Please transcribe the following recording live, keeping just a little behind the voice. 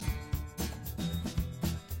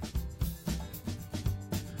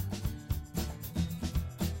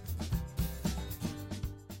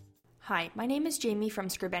Hi, my name is Jamie from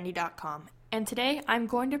Scribendi.com, and today I'm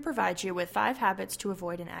going to provide you with 5 habits to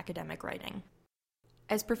avoid in academic writing.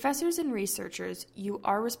 As professors and researchers, you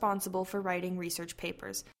are responsible for writing research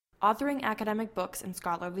papers, authoring academic books and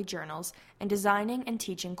scholarly journals, and designing and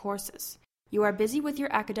teaching courses. You are busy with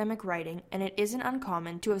your academic writing, and it isn't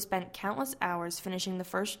uncommon to have spent countless hours finishing the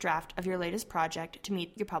first draft of your latest project to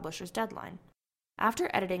meet your publisher's deadline.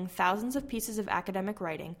 After editing thousands of pieces of academic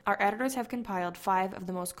writing, our editors have compiled 5 of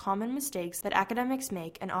the most common mistakes that academics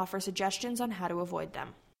make and offer suggestions on how to avoid them.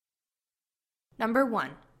 Number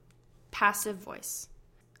 1. Passive voice.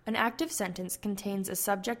 An active sentence contains a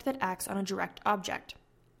subject that acts on a direct object.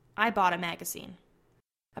 I bought a magazine.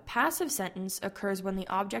 A passive sentence occurs when the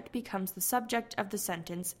object becomes the subject of the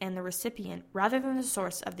sentence and the recipient rather than the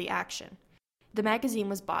source of the action. The magazine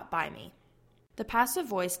was bought by me. The passive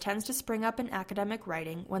voice tends to spring up in academic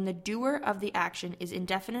writing when the doer of the action is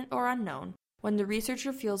indefinite or unknown, when the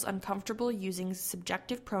researcher feels uncomfortable using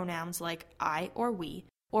subjective pronouns like I or we,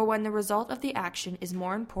 or when the result of the action is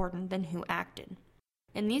more important than who acted.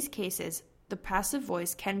 In these cases, the passive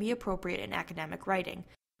voice can be appropriate in academic writing,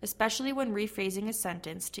 especially when rephrasing a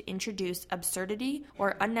sentence to introduce absurdity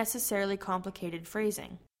or unnecessarily complicated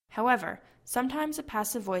phrasing. However, sometimes a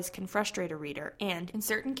passive voice can frustrate a reader, and, in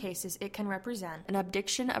certain cases, it can represent an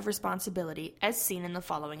abdication of responsibility, as seen in the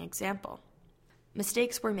following example.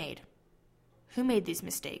 Mistakes were made. Who made these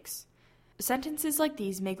mistakes? Sentences like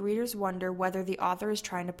these make readers wonder whether the author is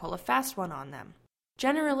trying to pull a fast one on them.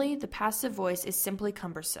 Generally, the passive voice is simply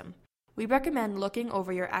cumbersome. We recommend looking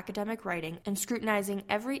over your academic writing and scrutinizing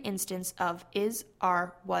every instance of is,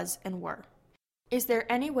 are, was, and were. Is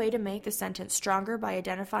there any way to make the sentence stronger by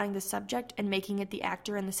identifying the subject and making it the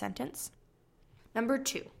actor in the sentence? Number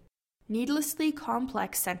 2. Needlessly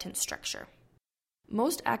complex sentence structure.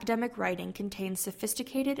 Most academic writing contains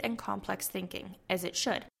sophisticated and complex thinking, as it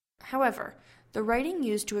should. However, the writing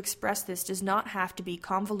used to express this does not have to be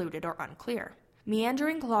convoluted or unclear.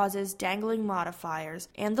 Meandering clauses, dangling modifiers,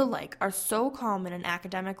 and the like are so common in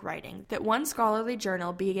academic writing that one scholarly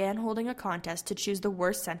journal began holding a contest to choose the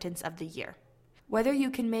worst sentence of the year. Whether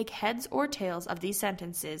you can make heads or tails of these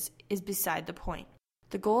sentences is beside the point.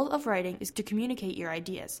 The goal of writing is to communicate your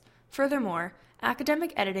ideas. Furthermore,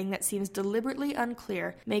 academic editing that seems deliberately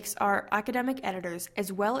unclear makes our academic editors,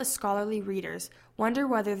 as well as scholarly readers, wonder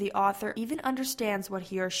whether the author even understands what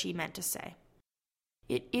he or she meant to say.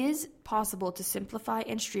 It is possible to simplify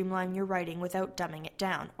and streamline your writing without dumbing it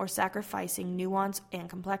down or sacrificing nuance and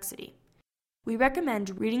complexity. We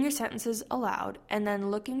recommend reading your sentences aloud and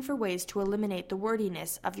then looking for ways to eliminate the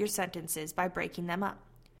wordiness of your sentences by breaking them up.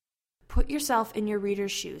 Put yourself in your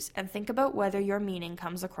reader's shoes and think about whether your meaning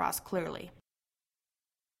comes across clearly.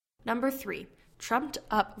 Number 3. Trumped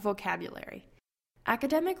up vocabulary.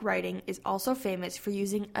 Academic writing is also famous for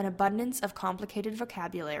using an abundance of complicated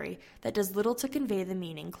vocabulary that does little to convey the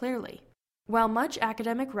meaning clearly. While much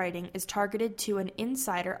academic writing is targeted to an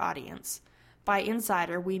insider audience, by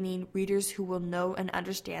insider, we mean readers who will know and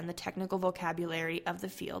understand the technical vocabulary of the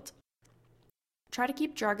field. Try to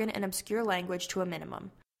keep jargon and obscure language to a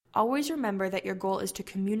minimum. Always remember that your goal is to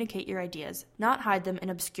communicate your ideas, not hide them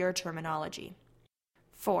in obscure terminology.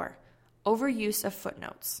 4. Overuse of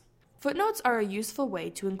footnotes. Footnotes are a useful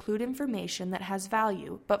way to include information that has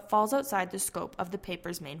value but falls outside the scope of the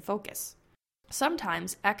paper's main focus.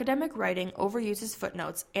 Sometimes, academic writing overuses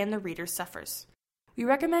footnotes and the reader suffers. We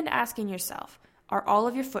recommend asking yourself, are all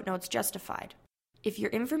of your footnotes justified? If your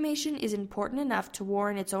information is important enough to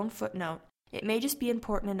warrant its own footnote, it may just be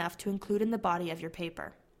important enough to include in the body of your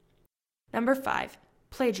paper. Number 5.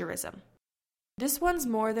 Plagiarism. This one's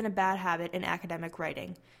more than a bad habit in academic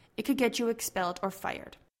writing. It could get you expelled or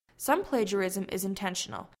fired. Some plagiarism is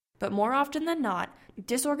intentional, but more often than not,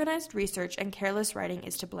 disorganized research and careless writing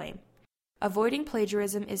is to blame. Avoiding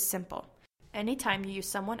plagiarism is simple. Anytime you use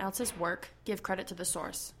someone else's work, give credit to the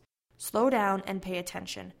source. Slow down and pay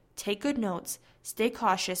attention. Take good notes, stay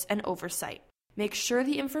cautious, and oversight. Make sure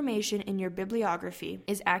the information in your bibliography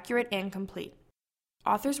is accurate and complete.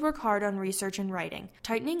 Authors work hard on research and writing.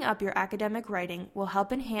 Tightening up your academic writing will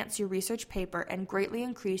help enhance your research paper and greatly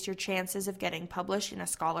increase your chances of getting published in a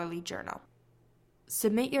scholarly journal.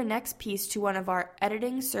 Submit your next piece to one of our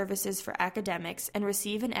editing services for academics and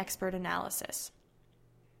receive an expert analysis.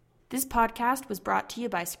 This podcast was brought to you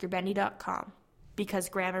by Scribendi.com, because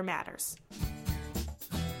grammar matters.